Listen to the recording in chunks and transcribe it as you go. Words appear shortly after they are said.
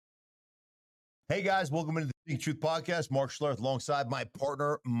Hey guys, welcome into the Speak Truth Podcast. Mark Schlereth alongside my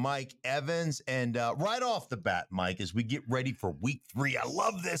partner, Mike Evans. And right off the bat, Mike, as we get ready for week 3, I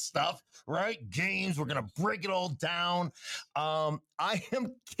love this stuff, right? Games, we're going to break it all down. I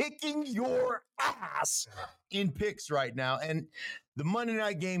am kicking your ass in picks right now. And the Monday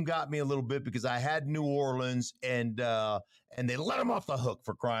night game got me a little bit because I had New Orleans and they let them off the hook,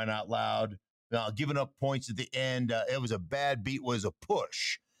 for crying out loud. Giving up points at the end. It was a bad beat, was a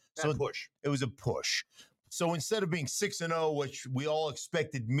push. It was a push. So instead of being 6-0, which we all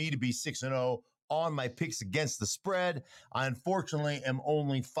expected me to be 6-0 on my picks against the spread, I unfortunately am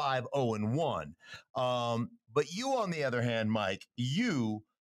only 5-0-1. But you, on the other hand, Mike, you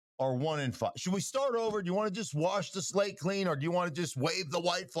are 1-5. Should we start over? Do you want to just wash the slate clean, or do you want to just wave the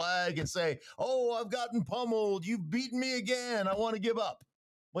white flag and say, "Oh, I've gotten pummeled. You've beaten me again. I want to give up"?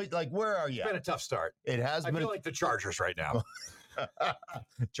 Wait, like, where are you? It's been a tough start. It has been. I feel like the Chargers right now.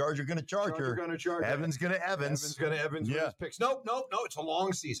 Charger gonna Charger. Evans gonna Evans. Evans with his picks. No. It's a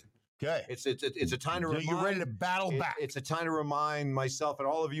long season. Okay. It's a time to remind. You're ready to battle back. It's a time to remind myself and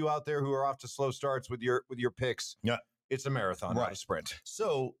all of you out there who are off to slow starts with your picks. Yeah. It's a marathon, not a sprint.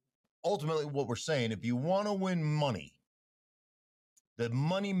 So ultimately, what we're saying, if you want to win money, the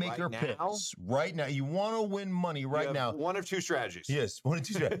moneymaker picks right now. You want to win money right now. One of two strategies. Yes, one of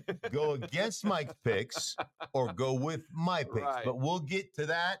two strategies. Go against Mike's picks or go with my picks. Right. But we'll get to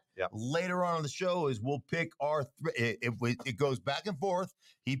that later on in the show. Is we'll pick our it goes back and forth.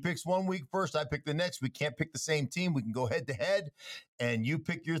 He picks 1 week first. I pick the next. We can't pick the same team. We can go head to head, and you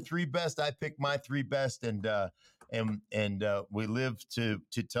pick your 3 best. I pick my 3 best, and we live to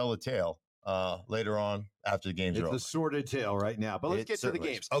tell a tale later on after the games are over. It's a sordid tale right now, but let's get to the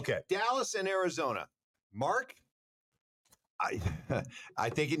games. Okay. Dallas and Arizona. Mark, I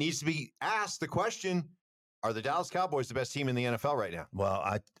think it needs to be asked the question, are the Dallas Cowboys the best team in the NFL right now?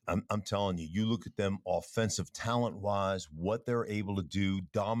 Well, I'm telling you, you look at them offensive talent-wise, what they're able to do,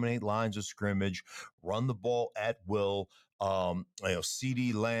 dominate lines of scrimmage, run the ball at will.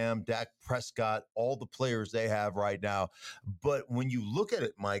 CeeDee Lamb, Dak Prescott, all the players they have right now. But when you look at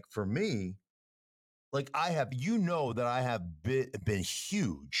it, Mike, for me, like I have been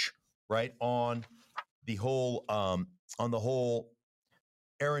huge, right, on the whole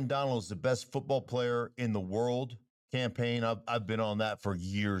Aaron Donald is the best football player in the world campaign. I've been on that for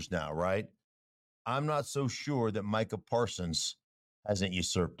years now, right? I'm not so sure that Micah Parsons hasn't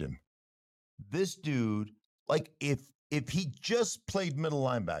usurped him. This dude, like if he just played middle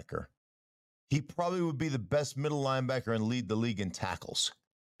linebacker, he probably would be the best middle linebacker and lead the league in tackles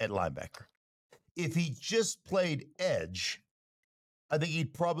at linebacker. If he just played edge, I think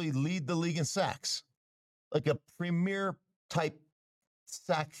he'd probably lead the league in sacks, like a premier type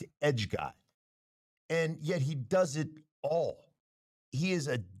sack edge guy. And yet he does it all. He is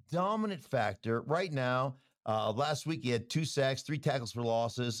a dominant factor right now. Last week, he had 2 sacks, 3 tackles for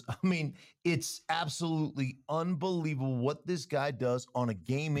losses. I mean, it's absolutely unbelievable what this guy does on a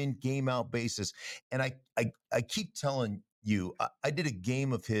game in, game out basis. And I keep telling you, I did a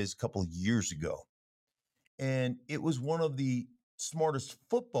game of his a couple of years ago, and it was one of the smartest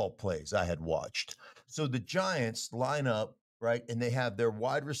football plays I had watched. So the Giants line up, right, and they have their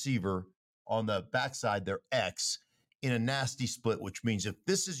wide receiver on the backside, their X, in a nasty split, which means if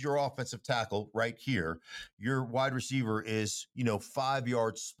this is your offensive tackle right here, your wide receiver is, 5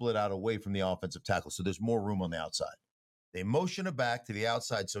 yards split out away from the offensive tackle. So there's more room on the outside. They motion it back to the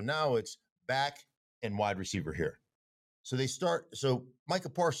outside. So now it's back and wide receiver here. So so Micah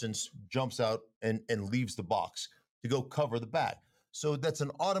Parsons jumps out and leaves the box to go cover the back. So that's an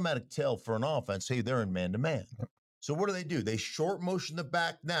automatic tell for an offense. Hey, they're in man-to-man. So what do? They short motion the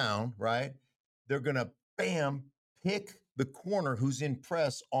back down, right? They're going to, pick the corner who's in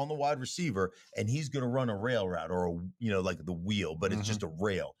press on the wide receiver, and he's going to run a rail route or, like the wheel, but it's just a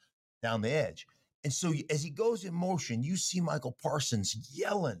rail down the edge. And so as he goes in motion, you see Michael Parsons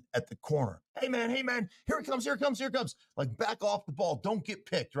yelling at the corner, hey, man, here it comes. Like, back off the ball. Don't get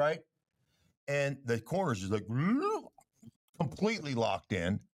picked, right? And the corner's just like completely locked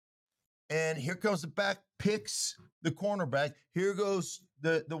in. And here comes the back, picks the cornerback. Here goes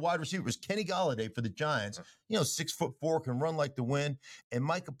the wide receivers. Kenny Golladay for the Giants, 6'4", can run like the wind. And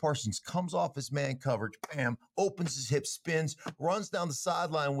Micah Parsons comes off his man coverage, opens his hips, spins, runs down the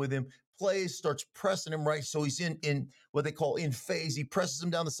sideline with him, plays, starts pressing him right. So he's in what they call in phase. He presses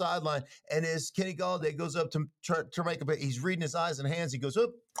him down the sideline. And as Kenny Golladay goes up to make a, he's reading his eyes and hands. He goes up,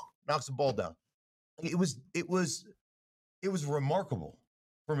 knocks the ball down. It was remarkable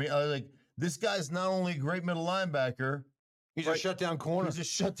for me. I was like, this guy's not only a great middle linebacker, He's Right. a shutdown corner. He's a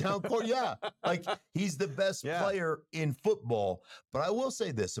shutdown corner. Yeah. Like he's the best Yeah. player in football. But I will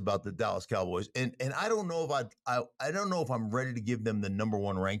say this about the Dallas Cowboys. And I don't know if I don't know if I'm ready to give them the number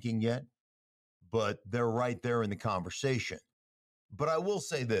one ranking yet, but they're right there in the conversation. But I will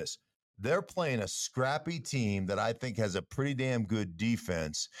say this. They're playing a scrappy team that I think has a pretty damn good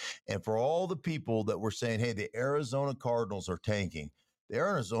defense. And for all the people that were saying, hey, the Arizona Cardinals are tanking, the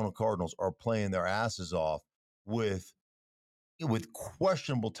Arizona Cardinals are playing their asses off with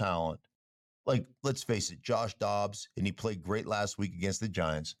questionable talent. Like, let's face it, Josh Dobbs, and he played great last week against the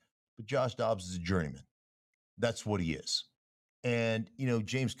Giants, but Josh Dobbs is a journeyman. That's what he is. And,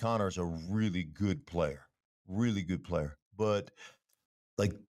 James Conner is a really good player, really good player. But,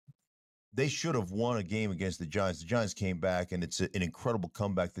 like, they should have won a game against the Giants. The Giants came back, and it's an incredible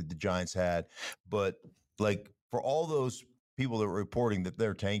comeback that the Giants had. But, like, for all those people that were reporting that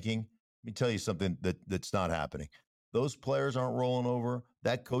they're tanking, let me tell you something that's not happening. Those players aren't rolling over.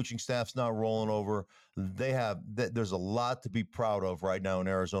 That coaching staff's not rolling over. There's a lot to be proud of right now in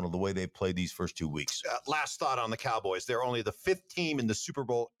Arizona, the way they've played these first 2 weeks. Last thought on the Cowboys. They're only the 5th team in the Super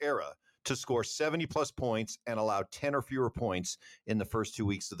Bowl era to score 70-plus points and allow 10 or fewer points in the first 2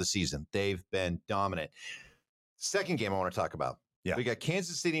 weeks of the season. They've been dominant. Second game I want to talk about. Yeah. We got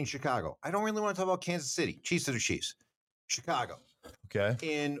Kansas City and Chicago. I don't really want to talk about Kansas City. Chiefs are the Chiefs. Chicago. Okay.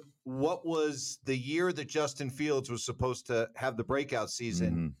 In what was the year that Justin Fields was supposed to have the breakout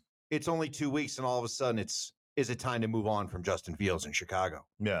season, Mm-hmm. It's only 2 weeks, and all of a sudden is it time to move on from Justin Fields in Chicago?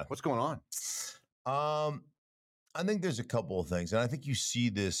 Yeah. What's going on? I think there's a couple of things, and I think you see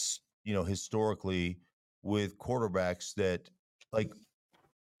this, historically with quarterbacks that, like,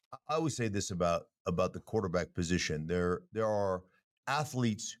 I always say this about the quarterback position. There are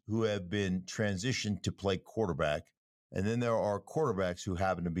athletes who have been transitioned to play quarterback, and then there are quarterbacks who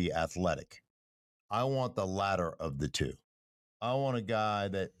happen to be athletic. I want the latter of the two. I want a guy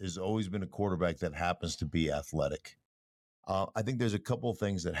that has always been a quarterback that happens to be athletic. I think there's a couple of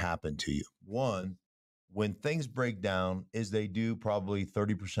things that happen to you. One, when things break down, as they do probably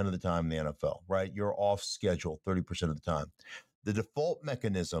 30% of the time in the NFL, right? You're off schedule 30% of the time. The default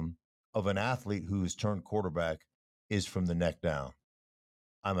mechanism of an athlete who's turned quarterback is from the neck down.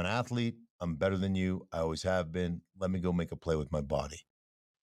 I'm an athlete. I'm better than you. I always have been. Let me go make a play with my body.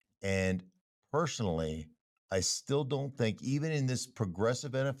 And personally, I still don't think, even in this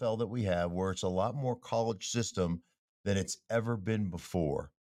progressive NFL that we have, where it's a lot more college system than it's ever been before,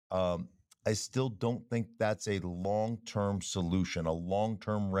 I still don't think that's a long-term solution, a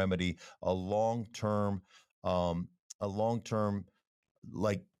long-term remedy, a long-term, um,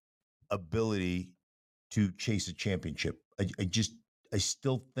 like ability to chase a championship. I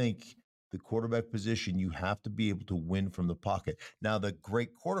still think the quarterback position, you have to be able to win from the pocket. Now, the great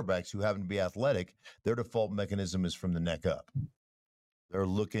quarterbacks who happen to be athletic, their default mechanism is from the neck up. They're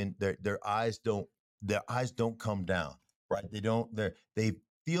looking, their eyes don't come down, right? They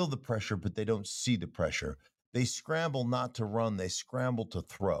feel the pressure, but they don't see the pressure. They scramble not to run, they scramble to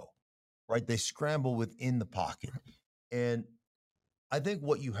throw, right? They scramble within the pocket. And I think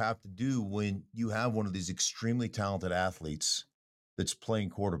what you have to do when you have one of these extremely talented athletes that's playing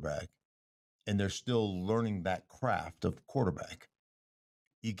quarterback and they're still learning that craft of quarterback,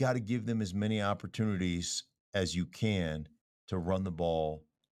 you got to give them as many opportunities as you can to run the ball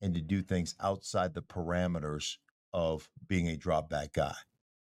and to do things outside the parameters of being a drop back guy.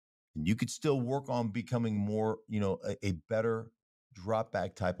 And you could still work on becoming more, a better drop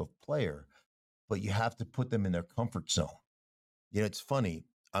back type of player, but you have to put them in their comfort zone. It's funny.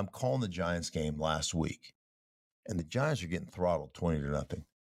 I'm calling the Giants game last week, and the Giants are getting throttled 20-0.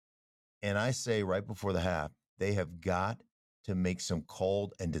 And I say right before the half, they have got to make some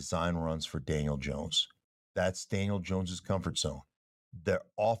called and design runs for Daniel Jones. That's Daniel Jones's comfort zone. Their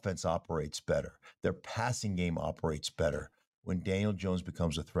offense operates better. Their passing game operates better when Daniel Jones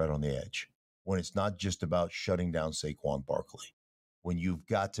becomes a threat on the edge, when it's not just about shutting down Saquon Barkley, when you've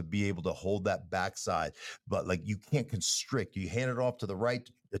got to be able to hold that backside, but like you can't constrict. You hand it off to the right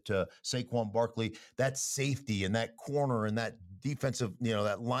to Saquon Barkley, that safety and that corner and that defensive,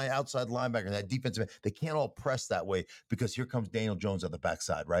 that line outside linebacker, that defensive, they can't all press that way because here comes Daniel Jones at the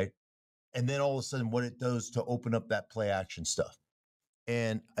backside, right? And then all of a sudden what it does to open up that play action stuff.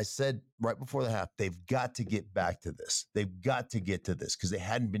 And I said right before the half, they've got to get back to this. They've got to get to this because they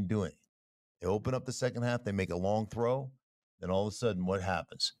hadn't been doing it. They open up the second half, they make a long throw. Then all of a sudden, what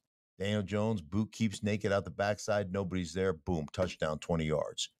happens? Daniel Jones, boot keeps naked out the backside. Nobody's there. Boom, touchdown, 20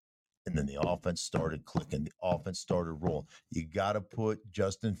 yards. And then the offense started clicking. The offense started rolling. You got to put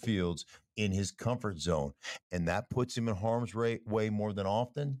Justin Fields in his comfort zone. And that puts him in harm's way more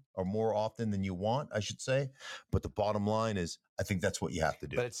often than you want, I should say. But the bottom line is, I think that's what you have to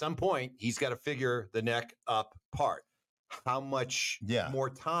do. But at some point, he's got to figure the neck up part. How much more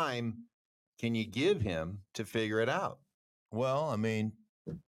time can you give him to figure it out? Well, I mean,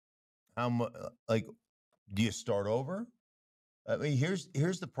 how much? Like, do you start over? I mean, here's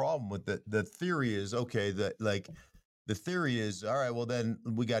the problem with the theory is, okay, that like the theory is, all right, well then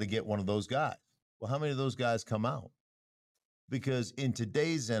we got to get one of those guys. Well, how many of those guys come out? Because in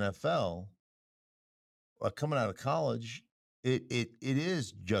today's NFL, coming out of college, it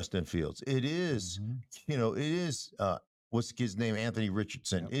is Justin Fields. It is, it is what's the kid's name? Anthony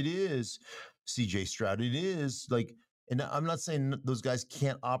Richardson. Yep. It is CJ Stroud. It is like, and I'm not saying those guys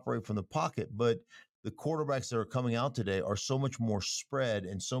can't operate from the pocket, but the quarterbacks that are coming out today are so much more spread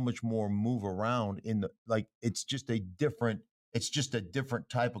and so much more move around it's just a different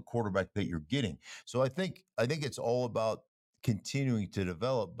type of quarterback that you're getting. So I think it's all about continuing to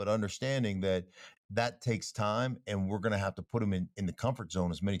develop, but understanding that takes time, and we're going to have to put them in the comfort zone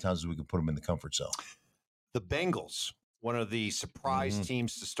as many times as we can put them in the comfort zone. The Bengals, one of the surprise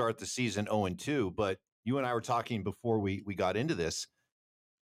teams to start the season 0-2, but you and I were talking before we got into this,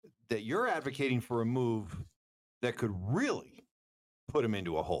 that you're advocating for a move that could really put him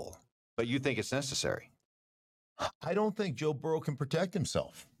into a hole, but you think it's necessary. I don't think Joe Burrow can protect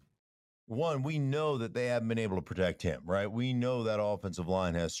himself. One, we know that they haven't been able to protect him, right? We know that offensive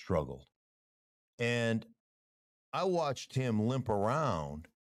line has struggled. And I watched him limp around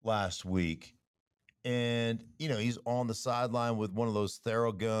last week, and, he's on the sideline with one of those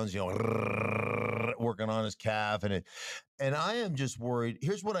Theraguns, working on his calf. And I am just worried.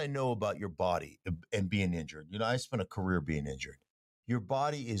 Here's what I know about your body and being injured. I spent a career being injured. Your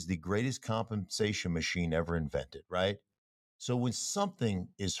body is the greatest compensation machine ever invented, right? So when something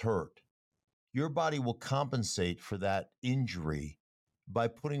is hurt, your body will compensate for that injury by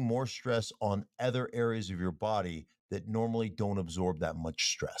putting more stress on other areas of your body that normally don't absorb that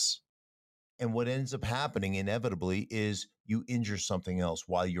much stress. And what ends up happening inevitably is you injure something else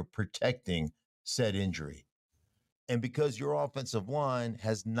while you're protecting said injury. And because your offensive line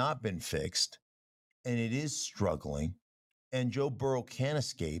has not been fixed and it is struggling, and Joe Burrow can't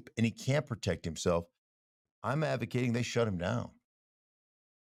escape and he can't protect himself, I'm advocating they shut him down.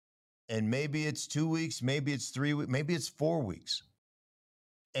 And maybe it's 2 weeks, maybe it's 3 weeks, maybe it's 4 weeks.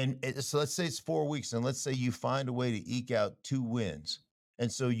 And so let's say it's 4 weeks, and let's say you find a way to eke out 2 wins.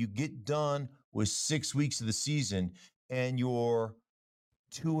 And so you get done with 6 weeks of the season and you're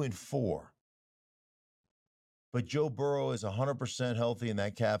 2-4. But Joe Burrow is 100% healthy and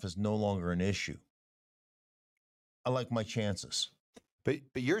that calf is no longer an issue. I like my chances. But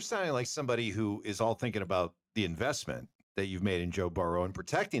you're sounding like somebody who is all thinking about the investment that you've made in Joe Burrow and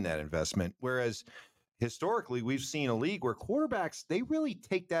protecting that investment. Whereas historically, we've seen a league where quarterbacks, they really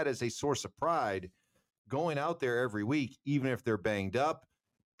take that as a source of pride, going out there every week, even if they're banged up.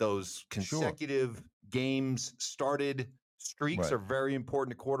 Those consecutive games started streaks are very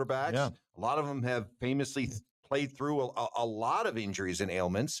important to quarterbacks. Yeah. A lot of them have famously played through a lot of injuries and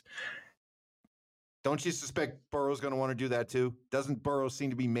ailments. Don't you suspect Burrow's going to want to do that too? Doesn't Burrow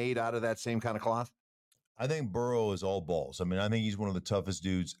seem to be made out of that same kind of cloth? I think Burrow is all balls. I mean, I think he's one of the toughest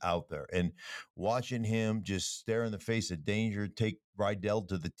dudes out there. And watching him just stare in the face of danger, take Rydell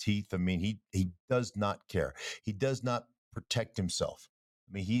to the teeth, I mean, he does not care. He does not protect himself.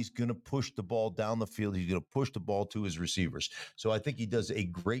 I mean, he's going to push the ball down the field. He's going to push the ball to his receivers. So I think he does a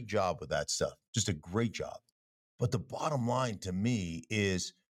great job with that stuff, just a great job. But the bottom line to me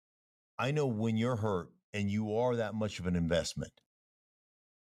is, I know when you're hurt and you are that much of an investment,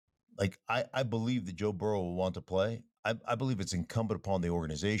 like I believe that Joe Burrow will want to play. I believe it's incumbent upon the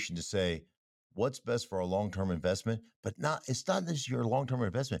organization to say what's best for our long-term investment, but it's not just your long-term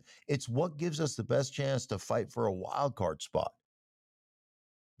investment. It's what gives us the best chance to fight for a wild card spot.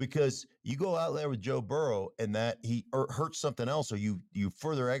 Because you go out there with Joe Burrow and that he hurts something else, or you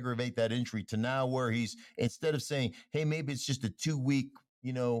further aggravate that injury to now where he's, instead of saying, hey, maybe it's just a 2-week,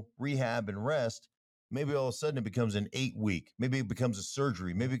 rehab and rest, maybe all of a sudden it becomes an 8-week. Maybe it becomes a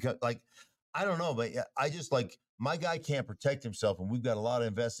surgery. Maybe I don't know, but I just my guy can't protect himself, and we've got a lot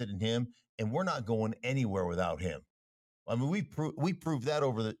invested in him, and we're not going anywhere without him. I mean, we proved that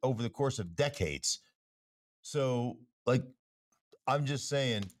over the course of decades. So I'm just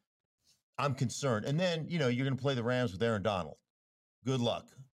saying, I'm concerned. And then, you're going to play the Rams with Aaron Donald. Good luck.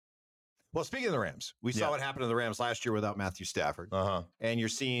 Well, speaking of the Rams, we saw what happened to the Rams last year without Matthew Stafford. And you're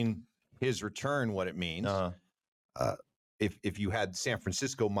seeing his return, what it means. if you had San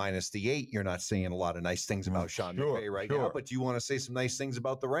Francisco minus the 8, you're not saying a lot of nice things about Sean McVay right now. But do you want to say some nice things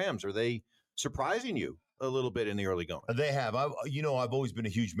about the Rams? Are they surprising you a little bit in the early going? They have. I've always been a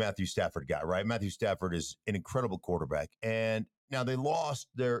huge Matthew Stafford guy, right? Matthew Stafford is an incredible quarterback, and now they lost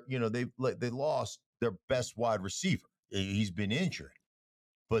they lost their best wide receiver. He's been injured,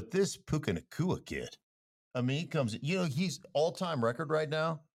 but this Puka Nacua kid, I mean, he comes. He's all-time record right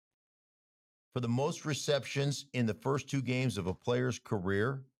now for the most receptions in the first 2 games of a player's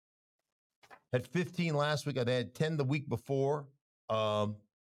career. Had 15 last week. I had 10 the week before. I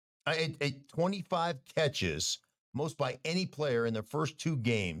 25 catches, most by any player in their first 2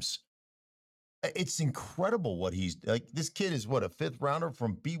 games. It's incredible what he's like. This kid is what, a 5th rounder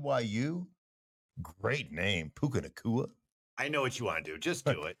from BYU? Great name, Puka Nacua. I know what you want to do. Just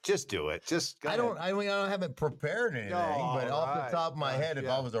do it. Just do it. I haven't prepared anything, but off the top of my head, if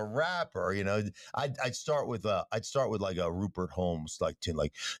I was a rapper, I'd start with like a Rupert Holmes like tune,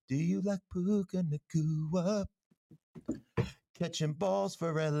 like, do you like Puka Nacua? Catching balls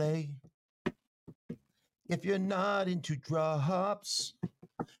for LA. If you're not into drops,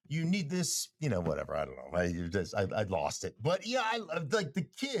 you need this, whatever. I don't know. I lost it. But yeah, like the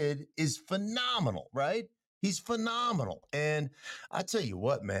kid is phenomenal, right? He's phenomenal. And I tell you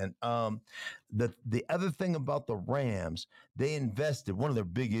what, man, the other thing about the Rams, they invested, one of their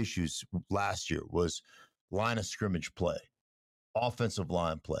big issues last year was line of scrimmage play, offensive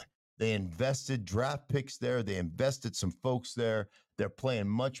line play. They invested draft picks there. They invested some folks there. They're playing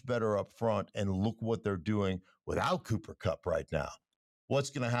much better up front, and look what they're doing without Cooper Kupp right now. What's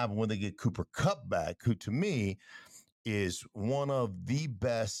going to happen when they get Cooper Kupp back, who to me is one of the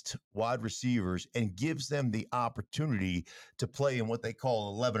best wide receivers and gives them the opportunity to play in what they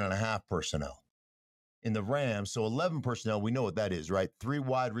call 11.5 personnel in the Rams. So 11 personnel, we know what that is, right? 3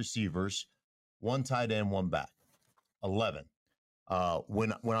 wide receivers, 1 tight end, 1 back, 11.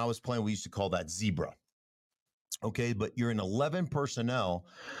 When I was playing, we used to call that zebra. Okay, but you're in 11 personnel.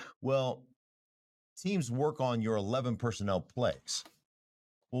 Well, teams work on your 11 personnel plays.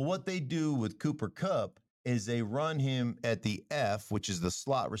 Well, what they do with Cooper Kupp is they run him at the F, which is the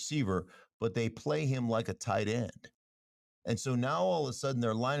slot receiver, but they play him like a tight end. And so now all of a sudden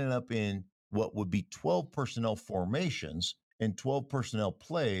they're lining up in what would be 12 personnel formations and 12 personnel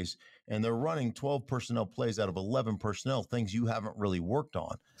plays, and they're running 12 personnel plays out of 11 personnel, things you haven't really worked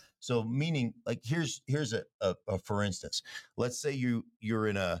on. So meaning, like, here's a for instance, let's say you're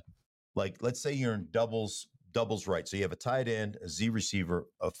in doubles right. So you have a tight end, a Z receiver,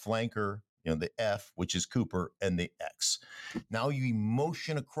 a flanker, the F, which is Cooper, and the X. Now you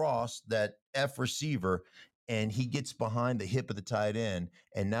motion across that F receiver, and he gets behind the hip of the tight end,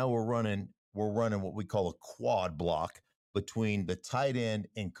 and now we're running what we call a quad block between the tight end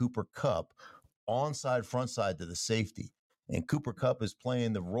and Cooper Kupp, onside, front side to the safety. And Cooper Kupp is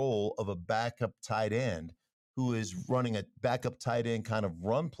playing the role of a backup tight end who is running a backup tight end kind of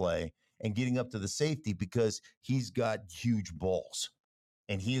run play and getting up to the safety because he's got huge balls.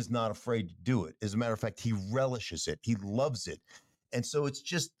 And he is not afraid to do it. As a matter of fact, he relishes it. He loves it. And so it's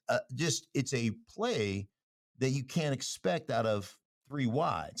it's a play that you can't expect out of 3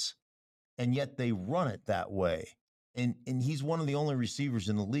 wides. And yet they run it that way. And he's one of the only receivers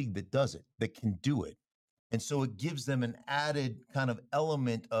in the league that does it, that can do it. And so it gives them an added kind of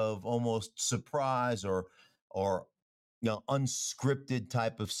element of almost surprise or unscripted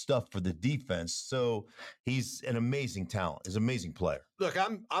type of stuff for the defense. So he's an amazing talent. He's an amazing player. Look,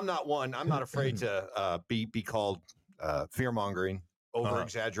 I'm not afraid to be called fear mongering, over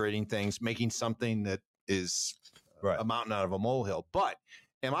exaggerating things, making something that is a mountain out of a molehill. But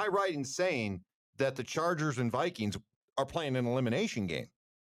am I right in saying that the Chargers and Vikings are playing an elimination game?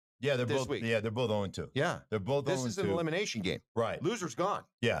 Yeah, they're both 0-2. Yeah. They're both 0-2. This is an elimination game. Right. Loser's gone.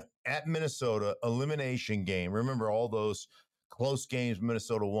 Yeah. At Minnesota, elimination game. Remember all those close games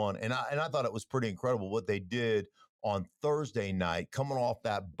Minnesota won. And I thought it was pretty incredible what they did on Thursday night, coming off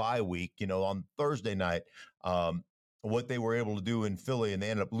that bye week, on Thursday night, what they were able to do in Philly, and they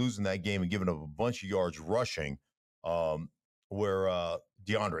ended up losing that game and giving up a bunch of yards rushing, where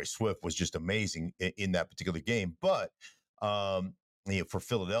DeAndre Swift was just amazing in that particular game. But for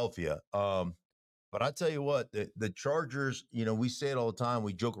Philadelphia. But I tell you what, the Chargers, we say it all the time,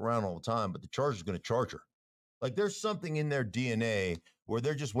 we joke around all the time, but the Chargers are going to charge her. Like, there's something in their DNA where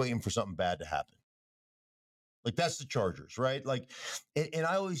they're just waiting for something bad to happen. Like, that's the Chargers, right? Like, and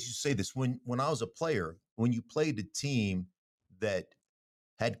I always used to say this, when I was a player, when you played a team that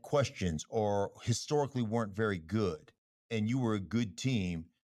had questions or historically weren't very good, and you were a good team,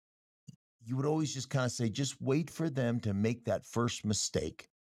 you would always just kind of say, just wait for them to make that first mistake,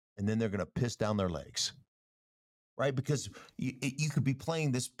 and then they're going to piss down their legs. right? Because you could be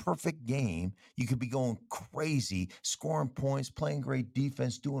playing this perfect game. You could be going crazy, scoring points, playing great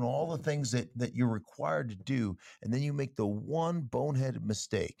defense, doing all the things that you're required to do. And then you make the one boneheaded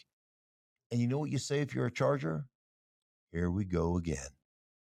mistake. And you know what you say if you're a Charger? Here we go again.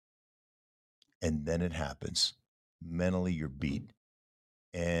 And then it happens. Mentally, you're beat.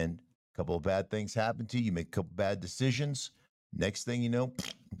 And a couple of bad things happen to you. You make a couple bad decisions. Next thing you know,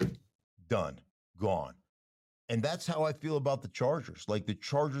 done, gone. And that's how I feel about the Chargers. Like the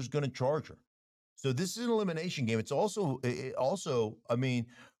Chargers going to Charger. So this is an elimination game. It's also, I mean,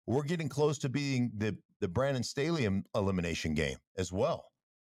 we're getting close to being the Brandon Staley elimination game as well.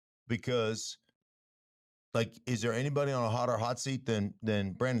 Because, like, is there anybody on a hotter hot seat than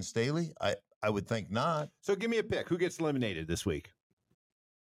Brandon Staley? I would think not. So give me a pick. Who gets eliminated this week?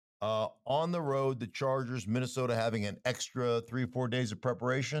 On the road, the Chargers, Minnesota having an extra 3 or 4 days of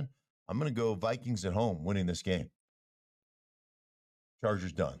preparation. I'm going to go Vikings at home winning this game.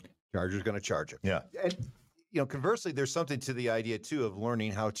 Chargers done. Chargers going to charge it. Yeah. And, conversely, there's something to the idea, too, of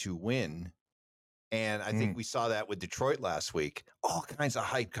learning how to win. And I think we saw that with Detroit last week. All kinds of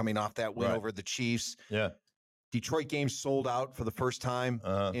hype coming off that win over the Chiefs. Yeah. Detroit game sold out for the first time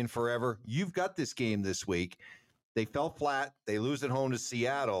in forever. You've got this game this week. They fell flat. They lose at home to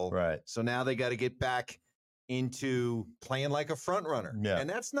Seattle. Right. So now they got to get back into playing like a front runner. Yeah. And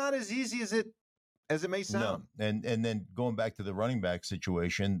that's not as easy as it may sound. No. And then going back to the running back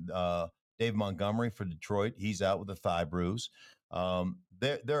situation, Dave Montgomery for Detroit, he's out with a thigh bruise.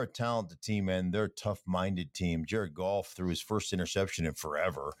 They're a talented team, and they're a tough-minded team. Jared Goff threw his first interception in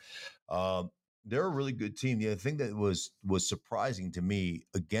forever. They're a really good team. The other thing that was surprising to me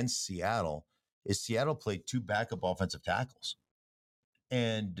against Seattle is Seattle played 2 backup offensive tackles,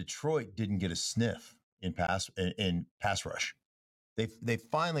 and Detroit didn't get a sniff in pass rush. They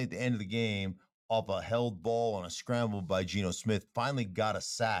finally, at the end of the game, off a held ball on a scramble by Geno Smith, finally got a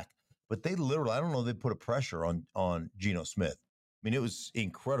sack. But they literally, I don't know, they put a pressure on Geno Smith. I mean, it was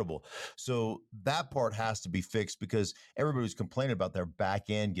incredible. So that part has to be fixed because everybody was complaining about their back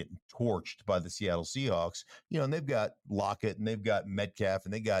end getting torched by the Seattle Seahawks. And they've got Lockett and they've got Metcalf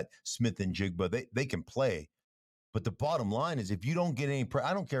and they got Smith and Jigba. They can play. But the bottom line is if you don't get any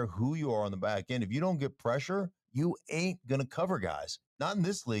I don't care who you are on the back end. If you don't get pressure, you ain't going to cover guys. Not in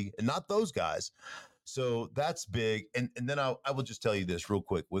this league and not those guys. So that's big. And then I will just tell you this real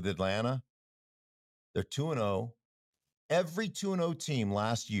quick. With Atlanta, they're 2-0. Every 2-0 team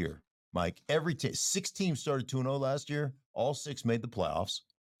last year, Mike, 6 teams started 2-0 last year. All 6 made the playoffs.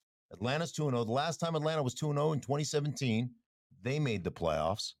 Atlanta's 2-0. The last time Atlanta was 2-0 in 2017, they made the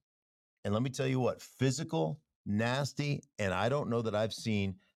playoffs. And let me tell you what, physical, nasty, and I don't know that I've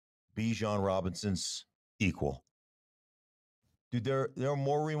seen Bijan Robinson's equal. Dude, there are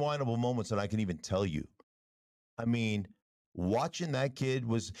more rewindable moments than I can even tell you. I mean, watching that kid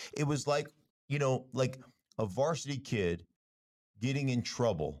was like, like a varsity kid getting in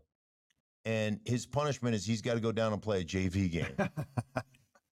trouble, and his punishment is he's got to go down and play a JV game.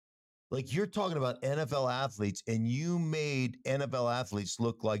 Like, you're talking about NFL athletes, and you made NFL athletes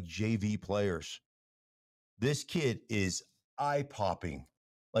look like JV players. This kid is eye-popping.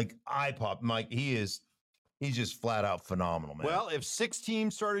 Like, eye-pop. Mike, he's just flat out phenomenal, man. Well, if 6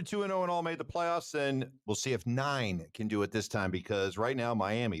 teams started 2-0 and all made the playoffs, then we'll see if 9 can do it this time because right now,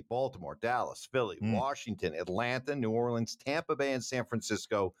 Miami, Baltimore, Dallas, Philly, Washington, Atlanta, New Orleans, Tampa Bay, and San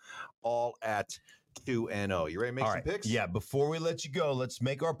Francisco all at 2-0. You ready to make some picks? Yeah, before we let you go, let's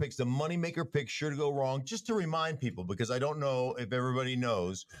make our picks. The moneymaker pick sure to go wrong. Just to remind people, because I don't know if everybody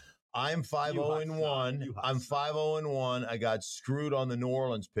knows, I'm 5-0-1. I'm 5-0-1. I got screwed on the New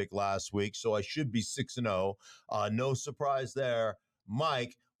Orleans pick last week, so I should be 6-0. No surprise there.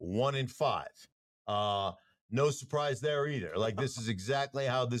 Mike, 1-5. No surprise there either. Like, this is exactly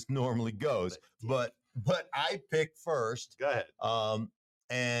how this normally goes. But I picked first. Go ahead.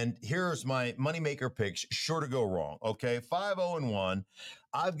 And here's my moneymaker picks, sure to go wrong. Okay, 5-0-1.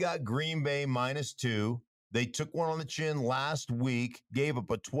 I've got Green Bay -2. They took one on the chin last week, gave up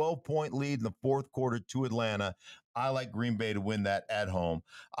a 12-point lead in the fourth quarter to Atlanta. I like Green Bay to win that at home.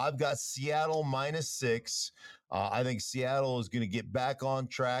 I've got Seattle -6. I think Seattle is going to get back on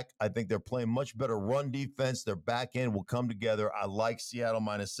track. I think they're playing much better run defense. Their back end will come together. I like Seattle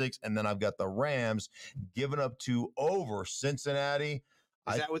 -6. And then I've got the Rams giving up 2 over Cincinnati.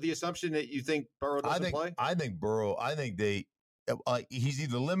 Is that with the assumption that you think Burrow doesn't play? I think Burrow, he's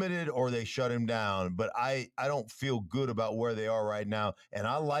either limited or they shut him down, but I don't feel good about where they are right now, and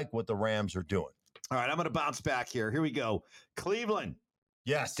I like what the Rams are doing. All right, I'm going to bounce back here. Here we go. Cleveland.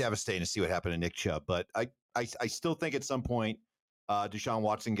 Yes. Devastating to see what happened to Nick Chubb, but I still think at some point Deshaun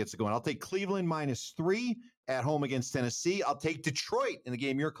Watson gets it going. I'll take Cleveland -3 at home against Tennessee. I'll take Detroit in the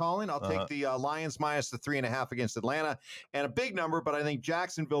game you're calling. I'll take the Lions minus the 3.5 against Atlanta. And a big number, but I think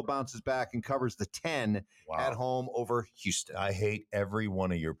Jacksonville bounces back and covers the 10 at home over Houston. I hate every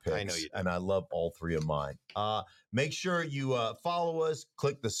one of your picks. I know you do. And I love all three of mine. Make sure you follow us,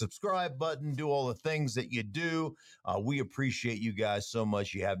 click the subscribe button, do all the things that you do. We appreciate you guys so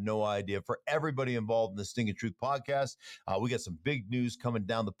much. You have no idea. For everybody involved in the Stinkin' Truth podcast, we got some big news coming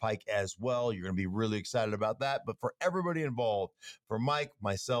down the pike as well. You're going to be really excited about that. But for everybody involved, for Mike,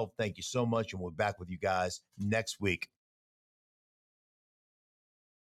 myself, thank you so much. And we'll be back with you guys next week.